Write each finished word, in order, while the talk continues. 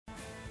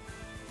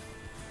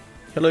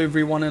Hello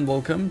everyone and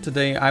welcome.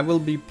 Today I will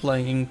be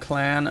playing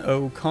Clan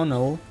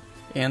O'Connell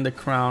and the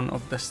Crown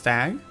of the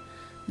Stag.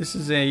 This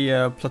is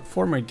a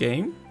platformer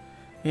game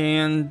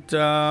and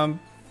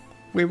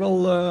we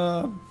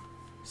will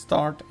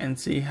start and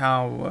see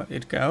how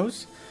it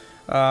goes.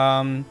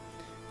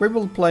 We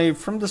will play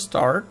from the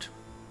start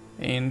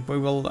and we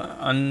will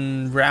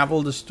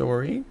unravel the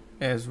story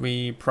as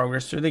we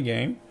progress through the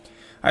game.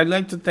 I'd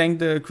like to thank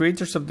the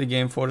creators of the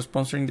game for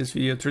sponsoring this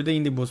video through the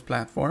Indie Boost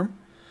platform.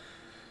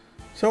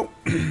 So,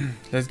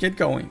 let's get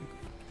going.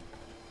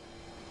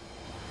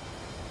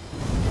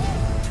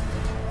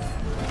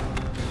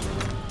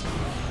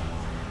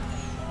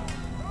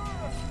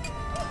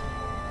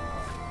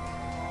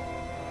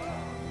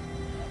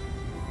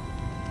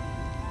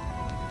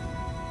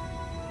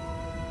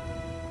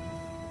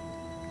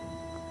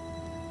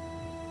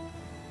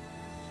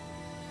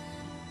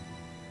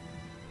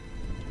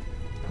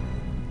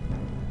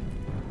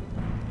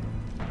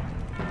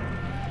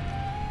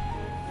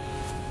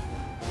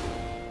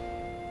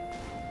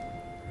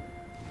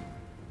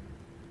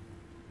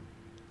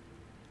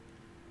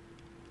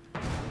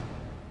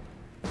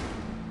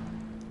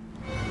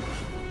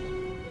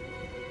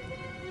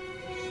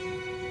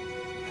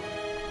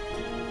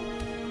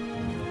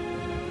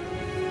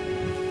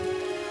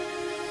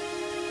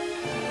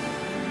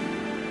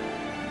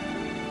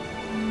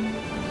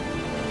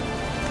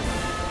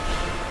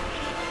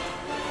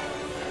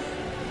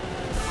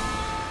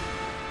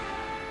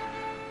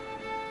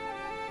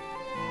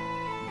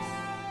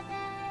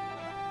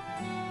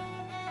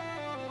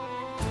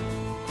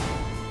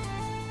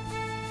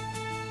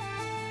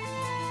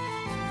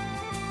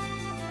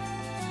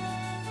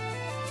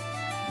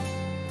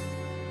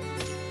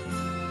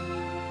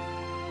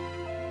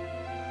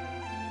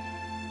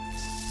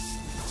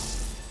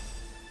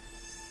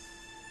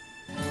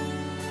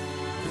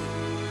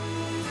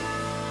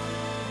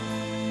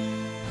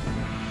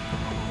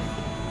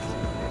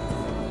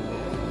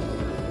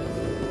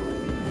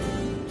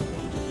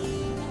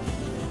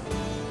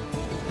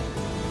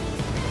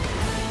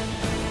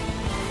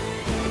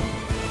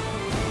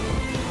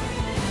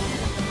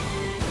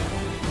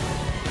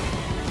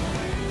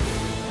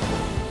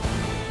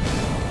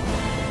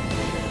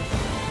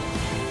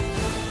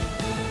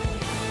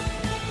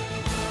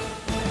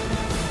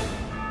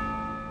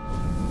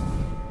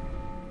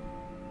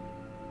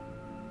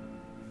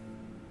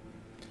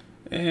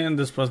 And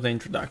this was the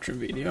introduction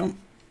video.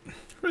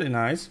 Really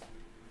nice.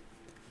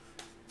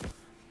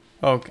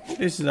 Okay,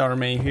 this is our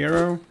main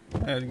hero.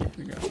 Let's get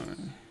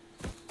going.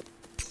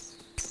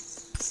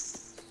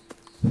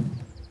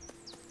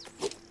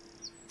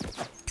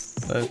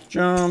 Let's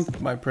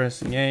jump by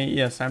pressing A.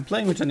 Yes, I'm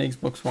playing with an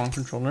Xbox One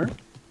controller.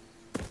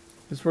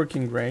 It's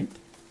working great.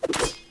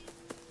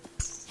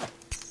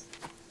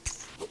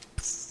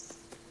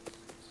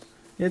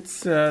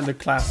 It's the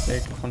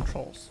classic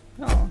controls.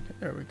 Oh, okay,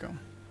 there we go.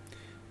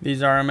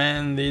 These are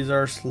men, these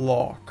are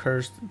slaw,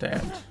 cursed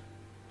dead.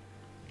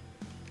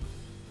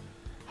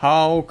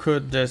 How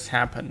could this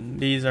happen?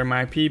 These are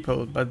my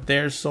people, but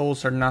their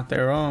souls are not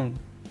their own.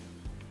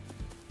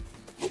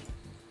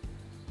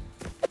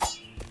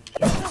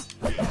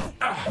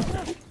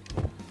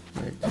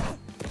 Wait.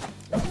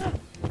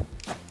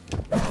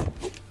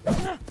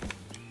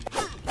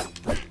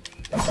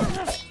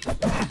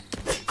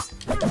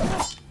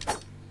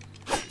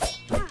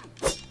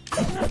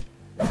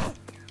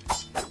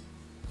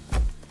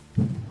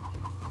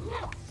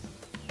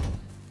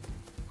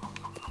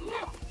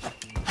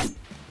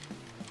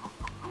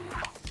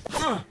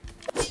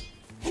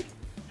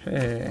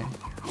 Hey.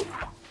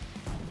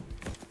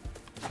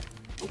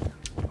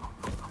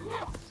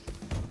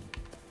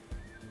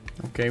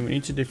 Okay, we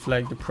need to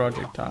deflect the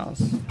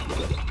projectiles.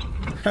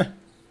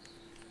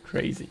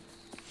 Crazy.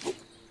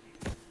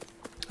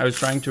 I was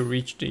trying to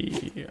reach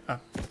the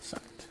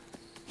upside.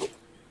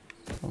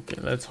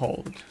 Okay, let's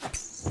hold.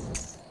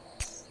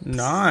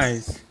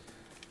 Nice.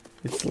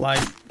 It's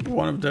like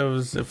one of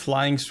those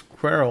flying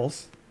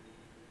squirrels.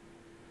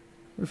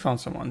 We found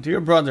someone.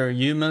 Dear brother,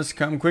 you must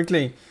come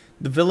quickly.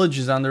 The village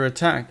is under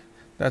attack.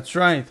 That's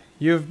right.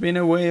 You've been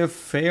away a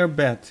fair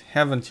bit,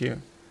 haven't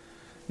you?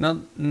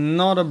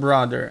 Not a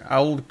brother.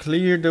 I'll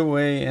clear the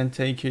way and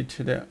take you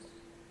to the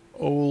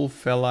old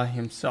fella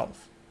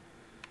himself.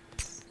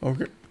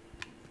 Okay.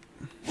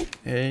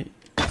 Hey.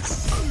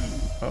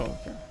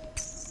 Okay.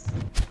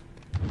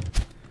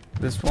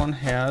 This one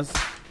has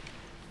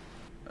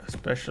a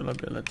special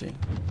ability.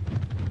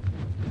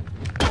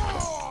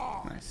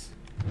 Nice.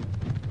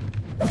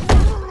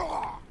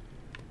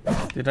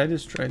 Did I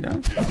destroy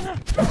them?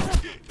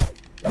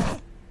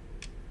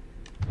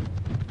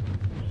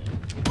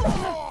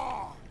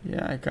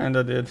 Yeah, I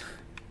kinda did.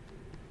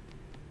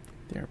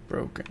 They're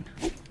broken.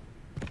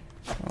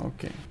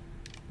 Okay.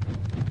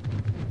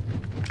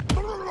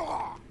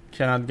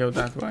 Cannot go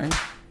that way.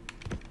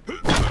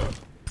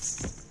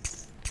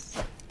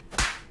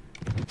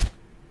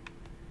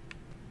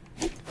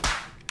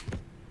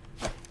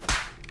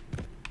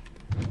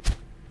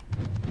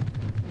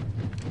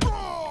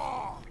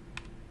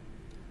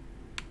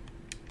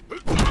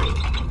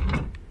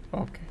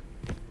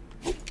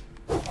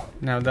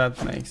 Now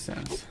that makes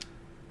sense.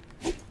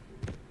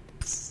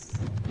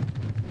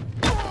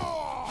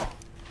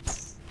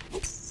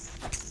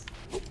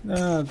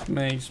 That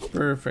makes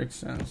perfect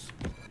sense.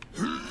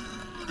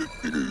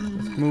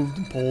 Let's move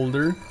the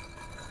boulder.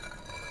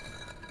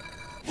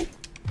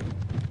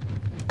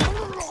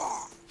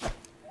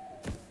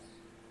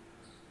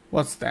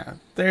 What's that?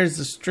 There's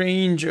a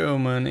strange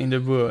omen in the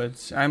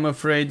woods. I'm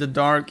afraid the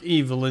dark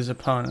evil is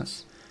upon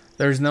us.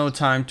 There's no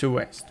time to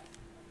waste.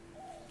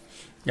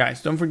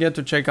 Guys, don't forget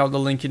to check out the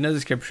link in the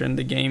description.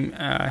 The game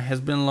has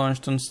been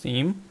launched on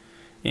Steam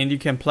and you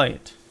can play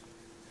it.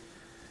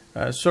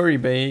 Sorry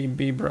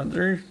baby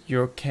brother,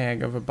 your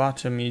keg of a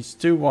bottom is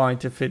too wide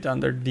to fit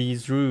under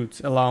these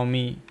roots. Allow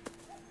me.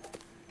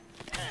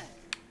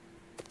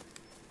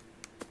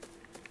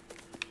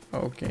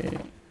 Okay,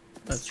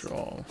 let's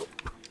roll.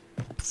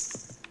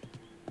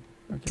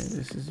 Okay,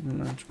 this is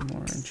much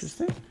more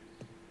interesting.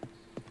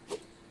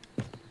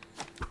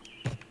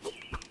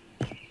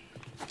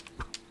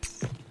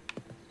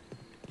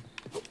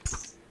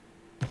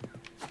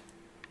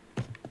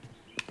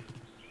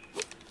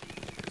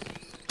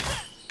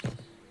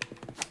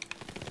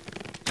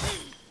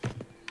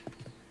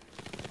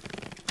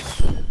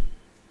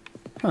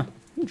 Huh,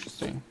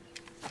 interesting.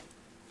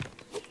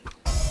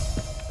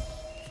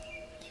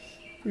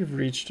 We've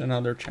reached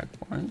another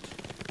checkpoint.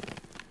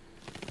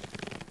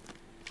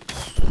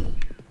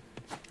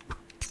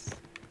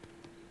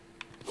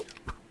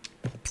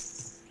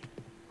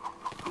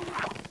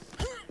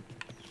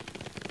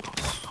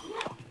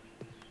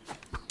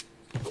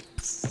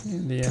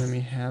 And the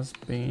enemy has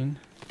been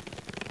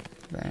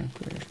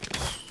vanquished.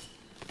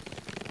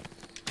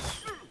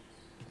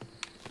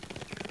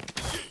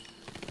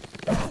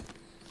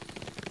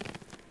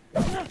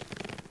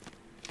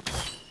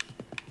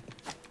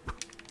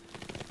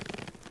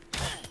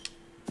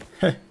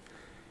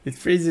 It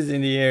freezes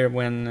in the air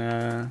when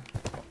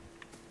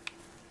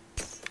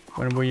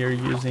we are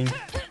using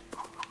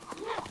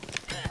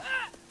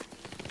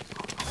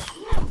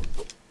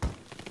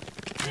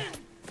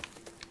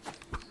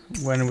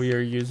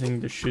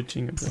the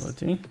shooting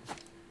ability.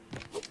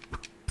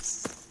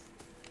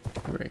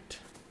 Great.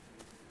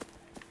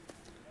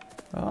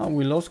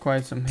 We lost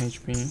quite some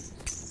HP.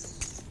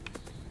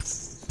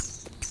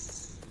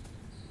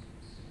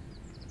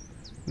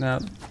 Now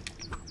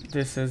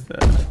this is the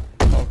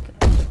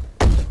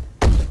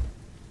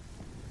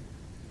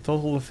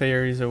total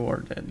failure is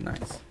awarded.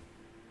 Nice.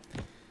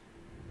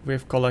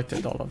 We've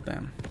collected all of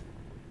them.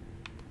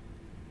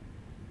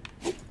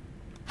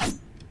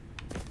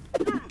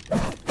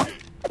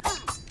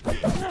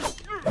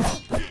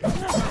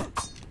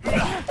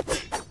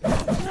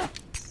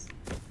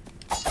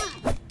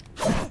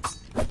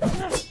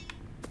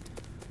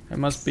 I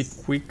must be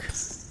quick.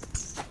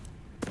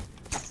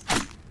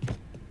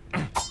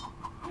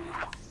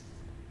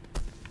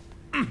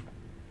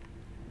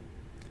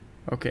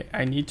 Okay,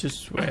 I need to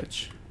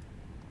switch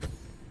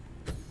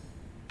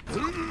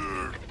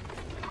to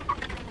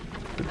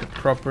the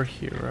proper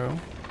hero.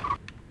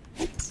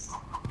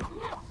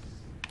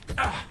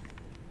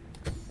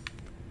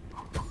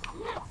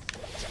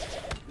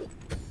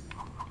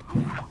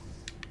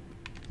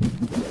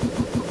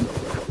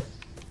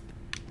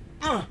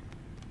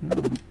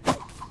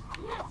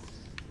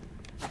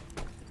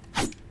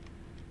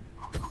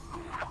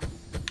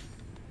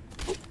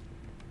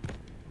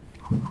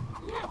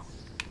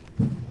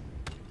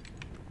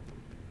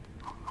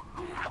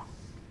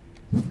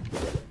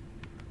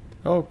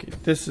 Okay,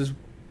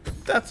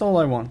 that's all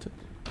I wanted.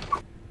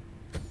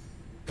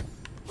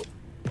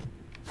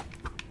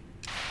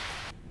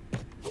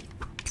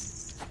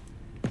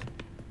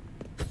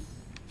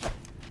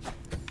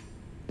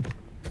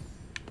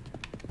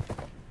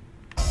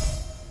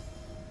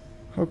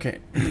 Okay.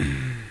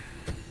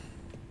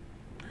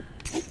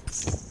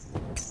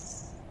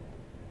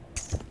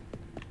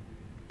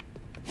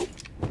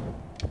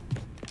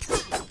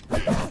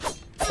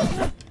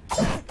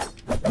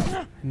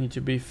 I need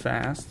to be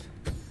fast.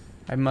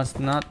 I must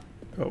not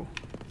go.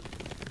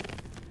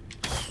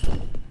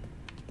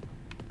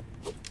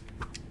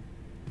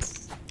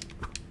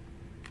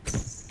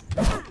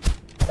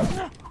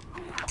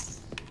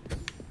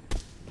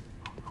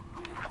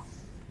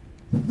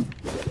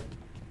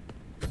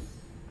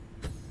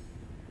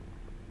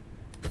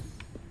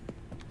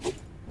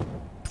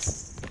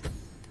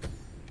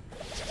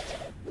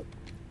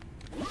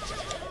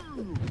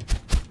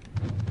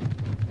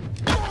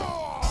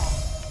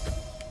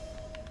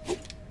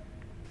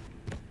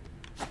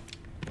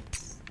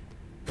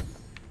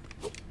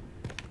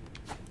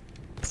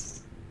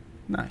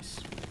 Nice.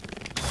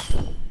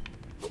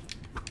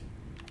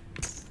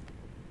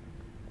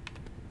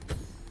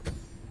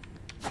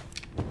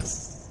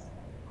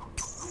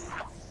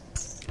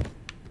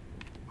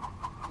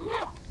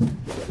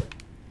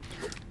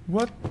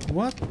 What?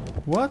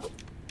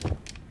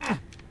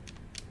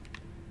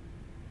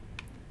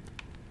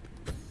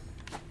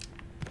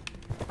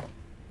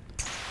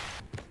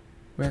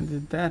 When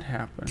did that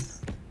happen?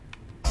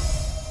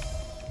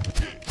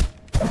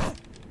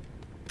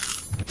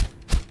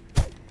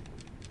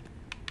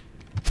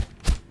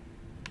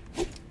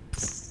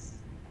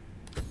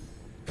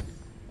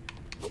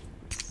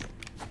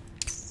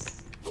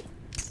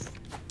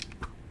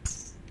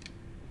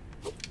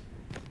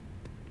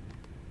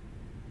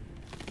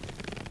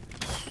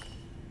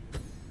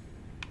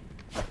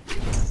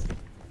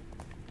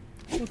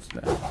 What's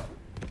that?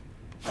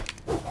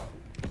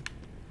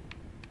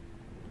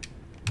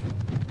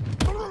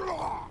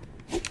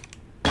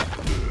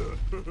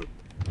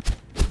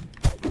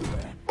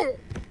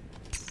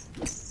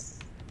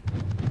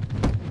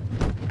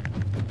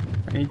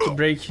 I need to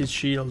break his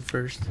shield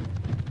first.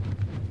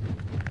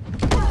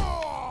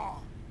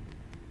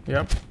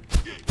 Yep.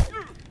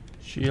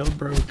 Shield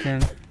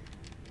broken.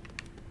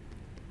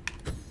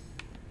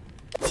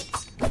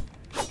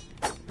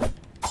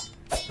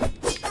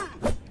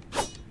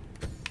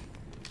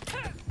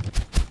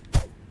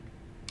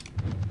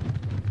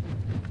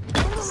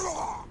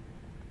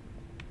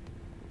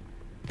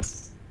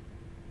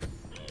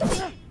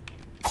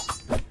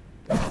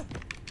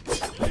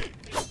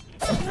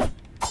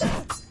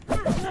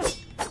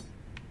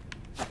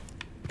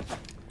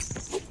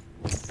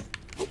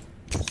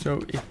 So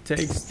it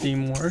takes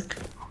teamwork.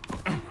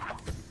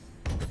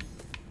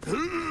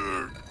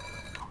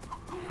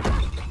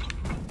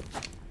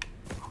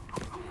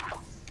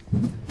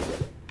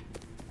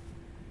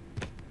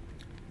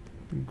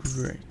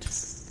 Great.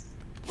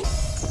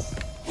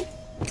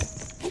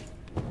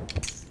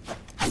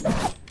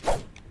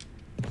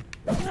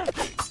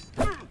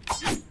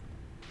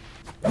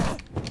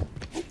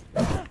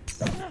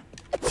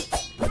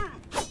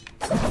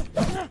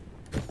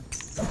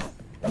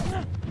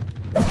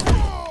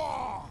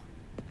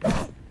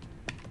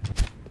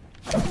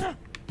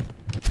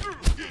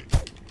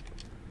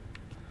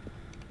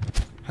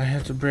 I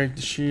have to break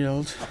the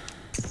shield.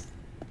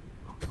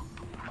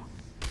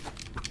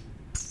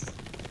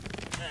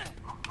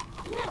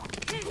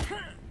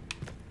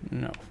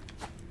 No.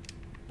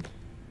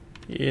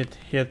 It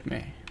hit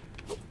me.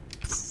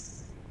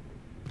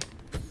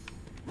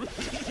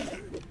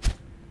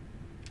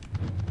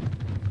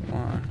 Come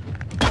on.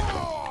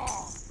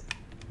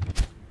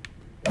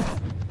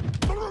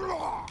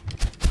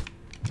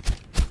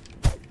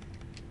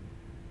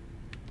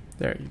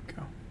 There you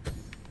go.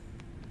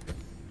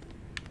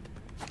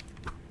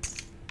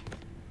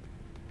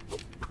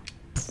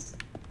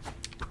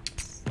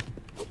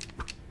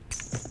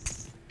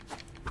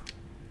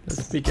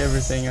 Let's pick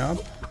everything up.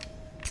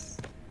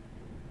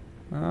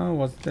 Oh,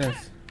 what's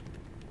this?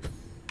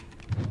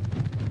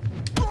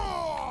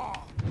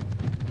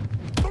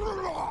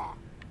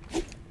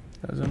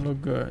 Doesn't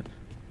look good.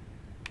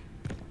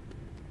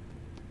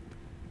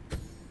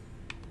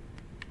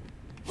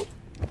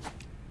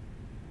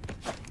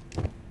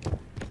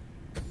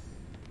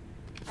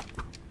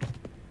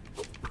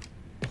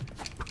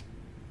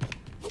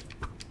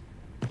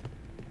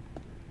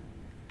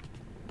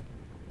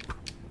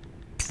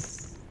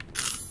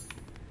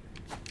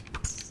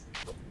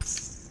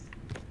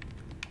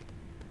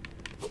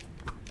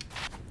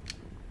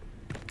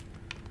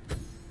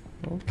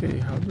 Okay,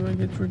 how do I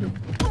get rid of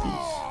these?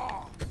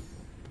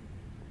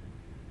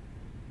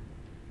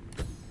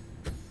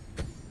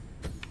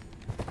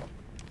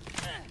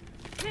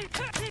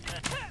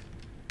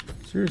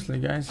 Seriously,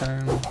 guys,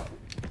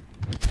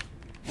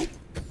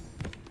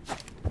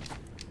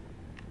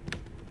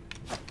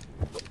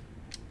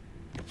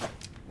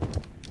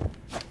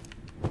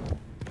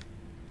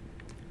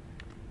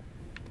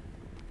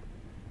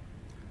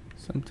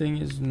 something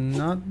is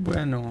not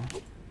bueno.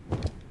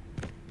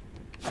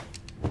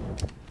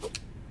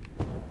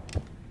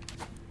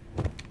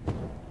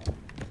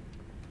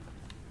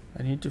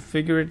 I need to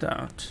figure it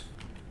out.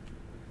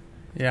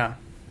 Yeah,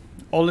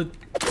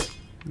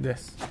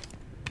 this.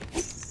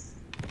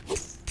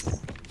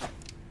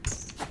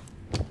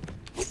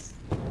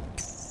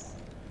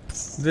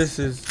 This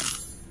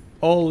is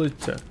all it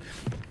took.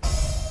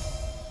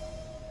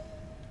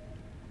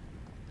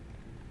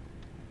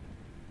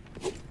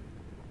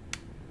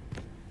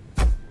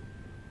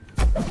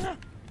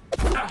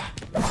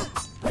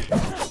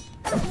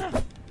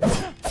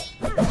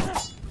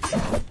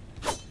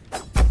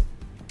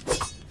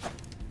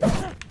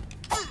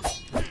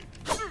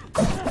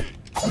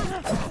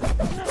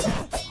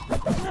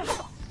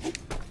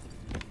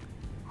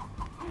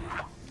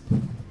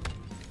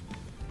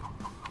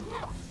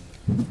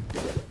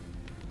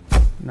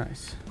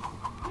 Nice.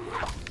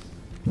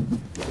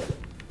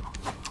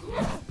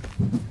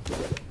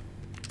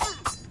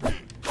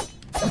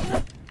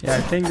 Yeah,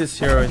 I think this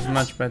hero is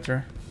much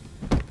better.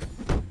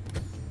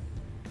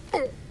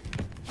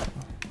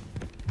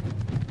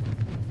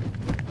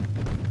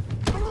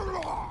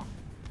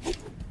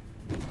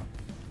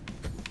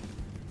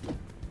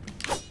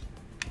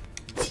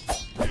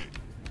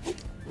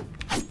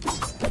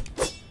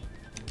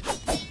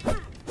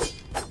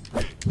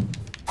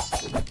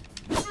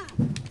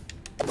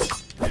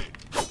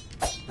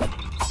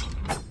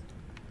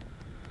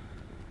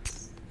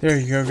 There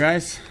you go,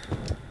 guys.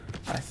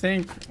 I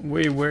think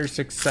we were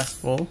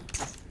successful.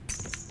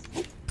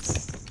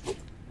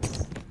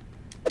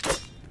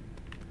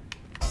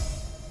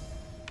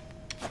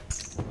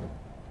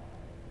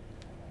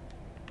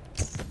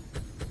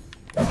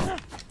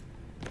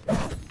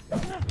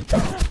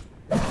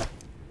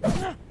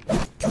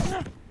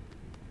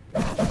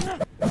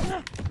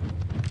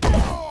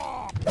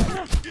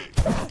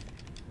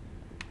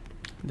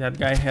 That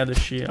guy had a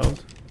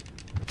shield.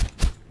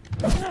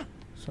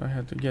 So I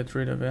had to get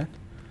rid of it.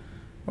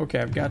 Okay,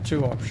 I've got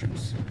two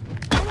options.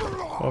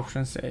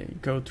 Options A,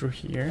 go through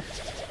here.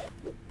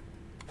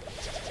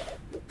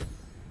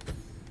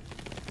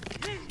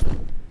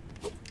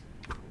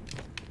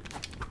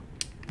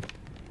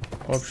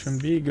 Option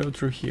B, go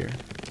through here.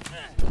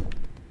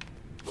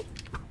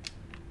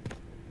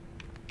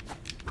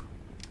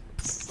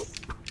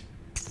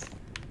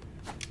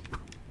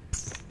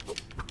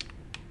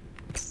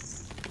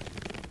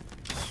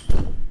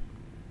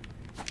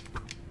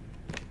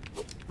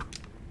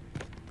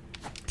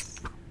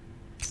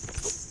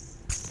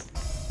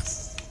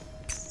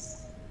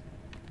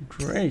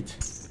 Great.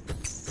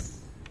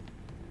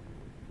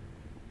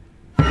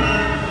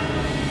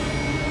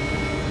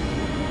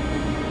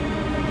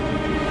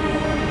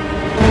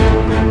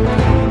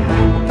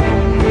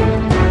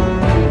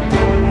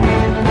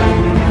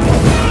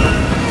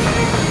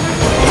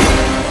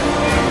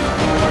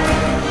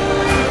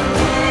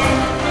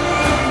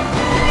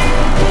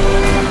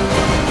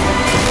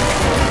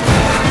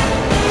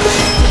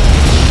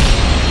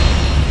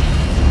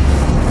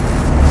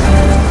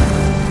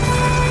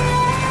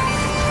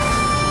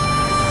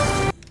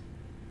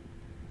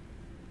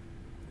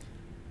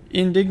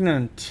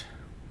 Indignant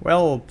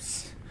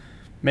whelps,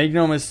 make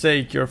no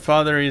mistake, your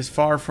father is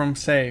far from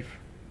safe.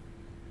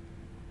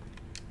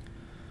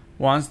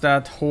 Once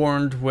that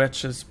horned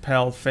witch's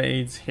spell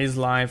fades, his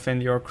life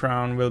and your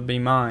crown will be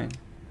mine.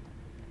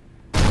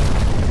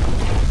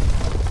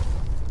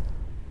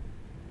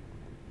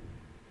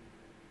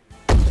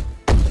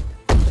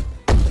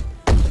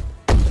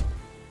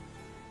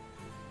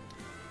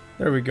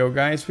 There we go,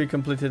 guys, we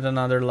completed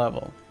another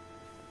level.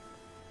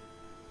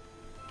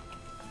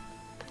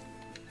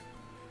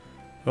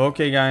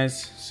 Okay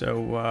guys,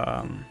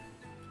 so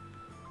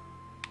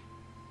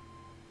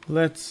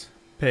let's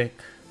pick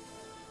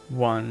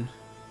one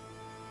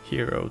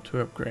hero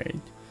to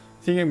upgrade.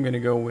 I think I'm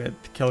gonna go with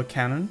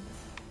Kilcannon.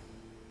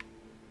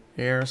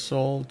 Air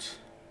Assault.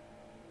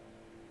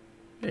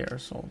 Air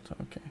Assault,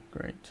 okay,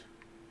 great.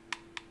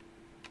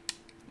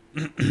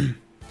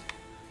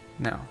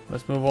 Now,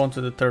 let's move on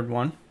to the third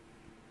one.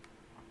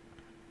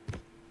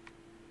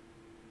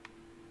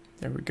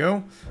 There we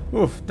go.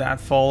 Oof,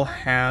 that fall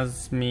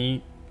has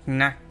me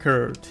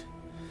knackered.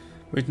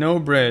 With no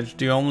bridge,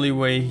 the only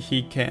way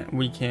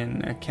we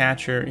can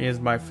catch her is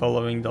by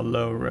following the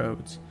low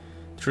roads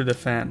through the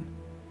fen.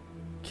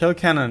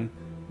 Kilcannon,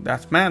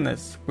 that's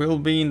madness. We'll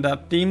be in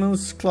that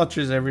demon's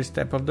clutches every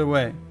step of the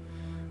way.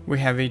 We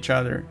have each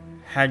other.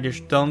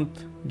 Haggish,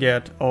 don't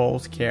get all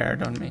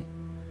scared on me.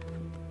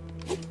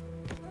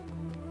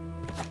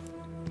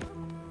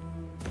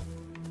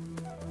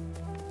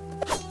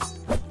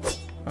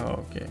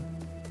 Okay,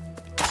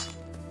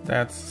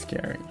 that's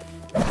scary.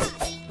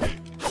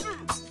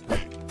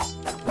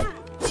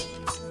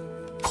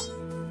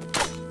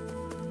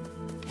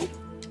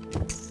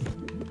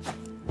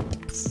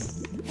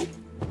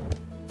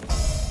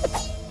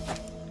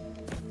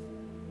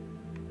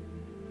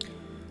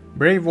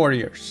 Brave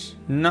warriors,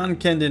 none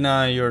can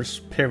deny your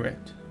spirit,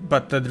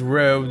 but the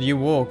road you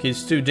walk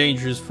is too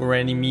dangerous for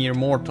any mere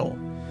mortal.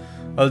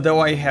 Although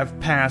I have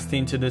passed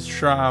into the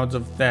shrouds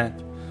of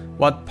death,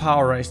 what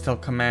power I still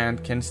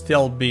command can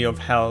still be of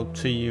help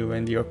to you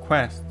and your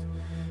quest.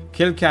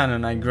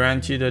 Kilcannon, I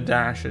grant you the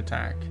dash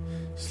attack.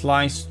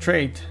 Slice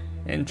straight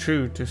and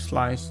true to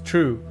slice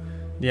through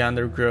the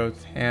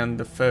undergrowth and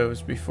the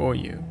foes before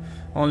you.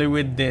 Only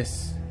with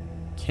this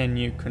can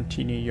you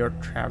continue your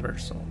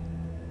traversal.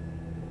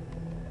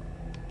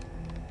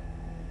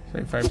 So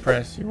if I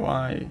press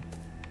UI,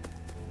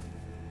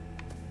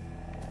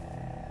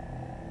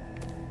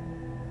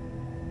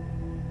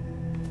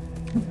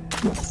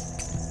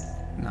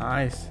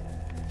 nice.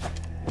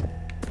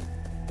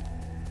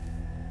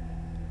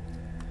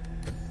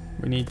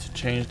 We need to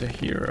change the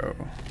hero.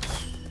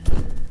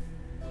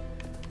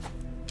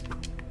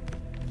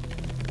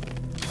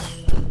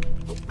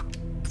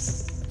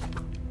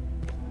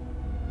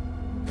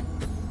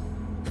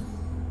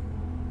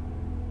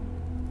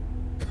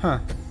 Huh.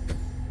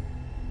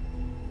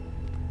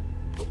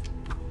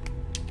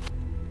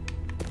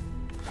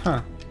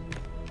 Huh.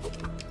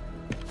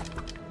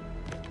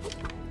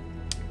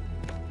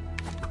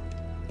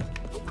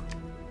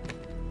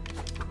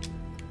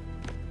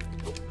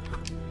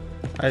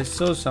 I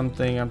saw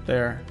something up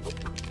there.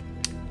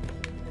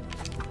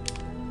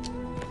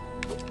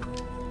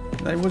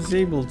 I was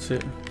able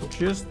to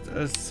just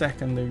a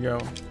second ago.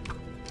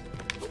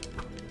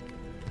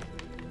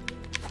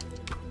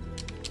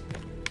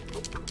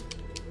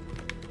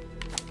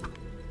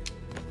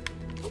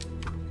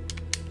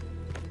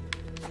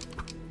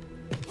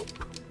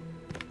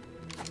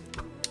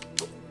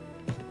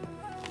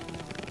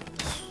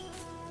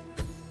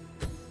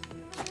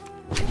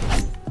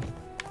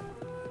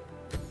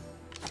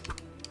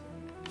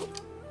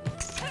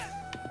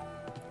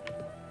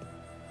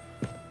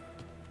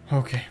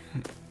 Okay.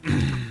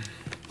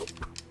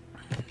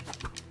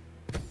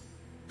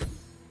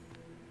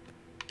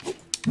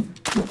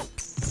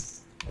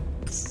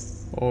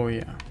 Oh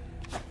yeah.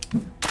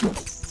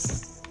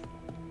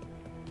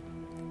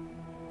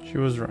 She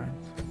was right.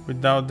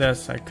 Without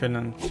this, I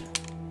couldn't.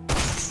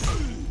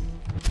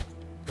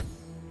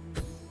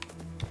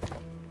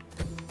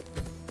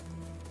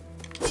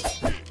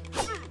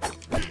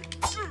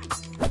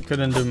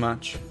 Couldn't do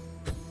much.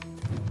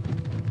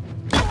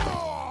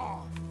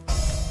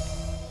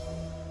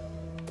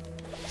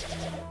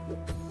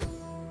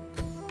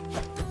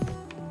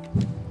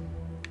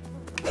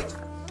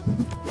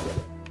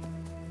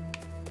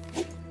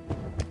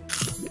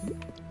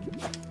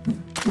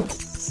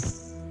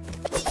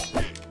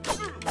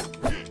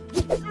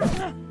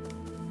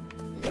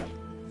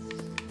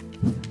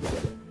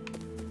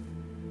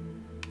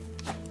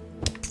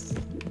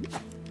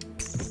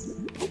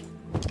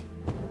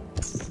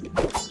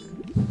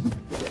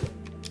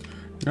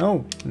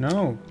 No,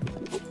 no.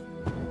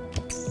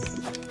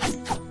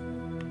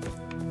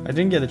 I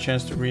didn't get a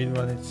chance to read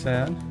what it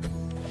said.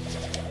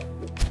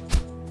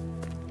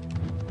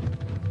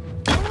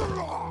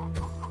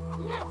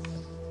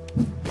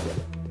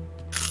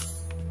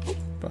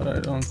 But I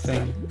don't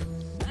think...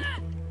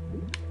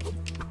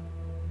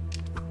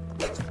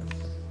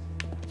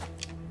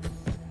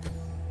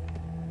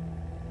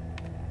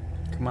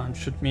 Come on,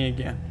 shoot me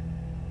again.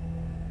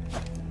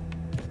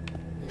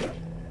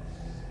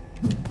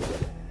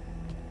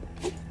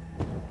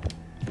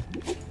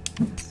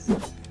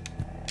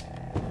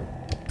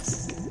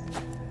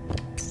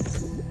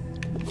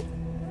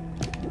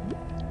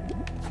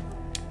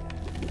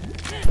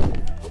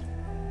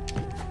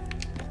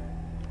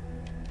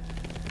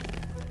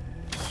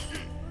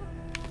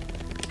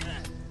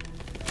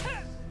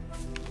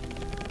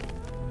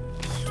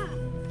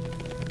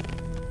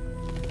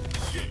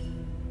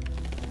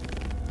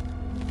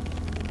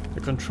 The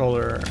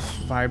controller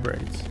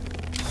vibrates.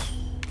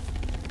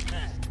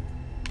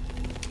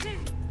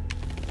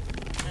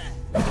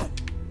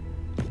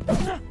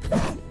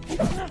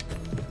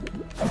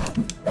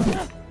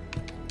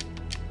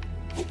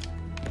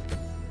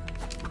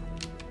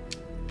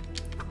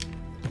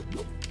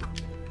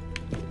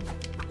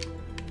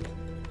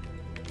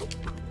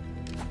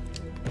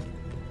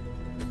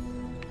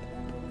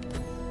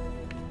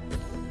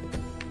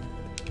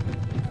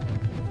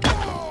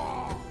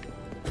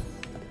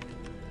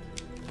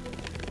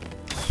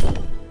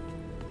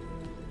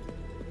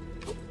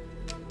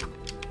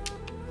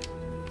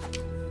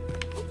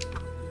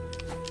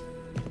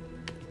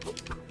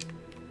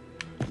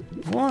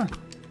 What?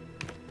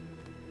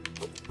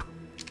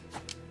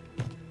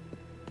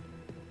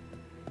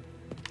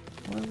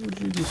 Why would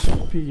you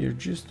disappear?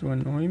 Just to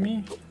annoy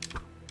me?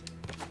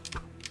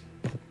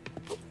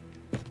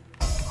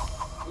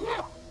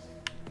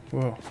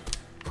 Whoa.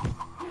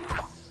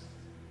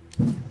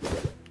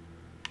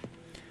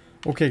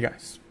 Okay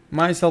guys,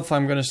 myself,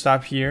 I'm gonna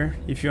stop here.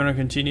 If you wanna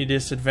continue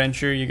this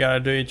adventure, you gotta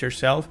do it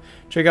yourself.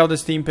 Check out the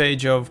Steam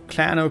page of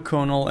Clan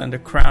O'Connell and the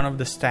Crown of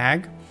the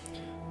Stag.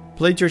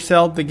 Play it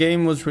yourself. The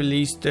game was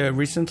released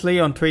recently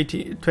on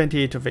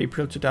 28th of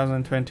April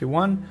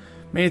 2021.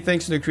 Many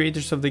thanks to the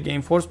creators of the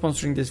game for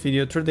sponsoring this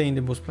video through the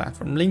Indie Boost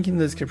platform. Link in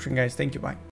the description guys. Thank you, bye.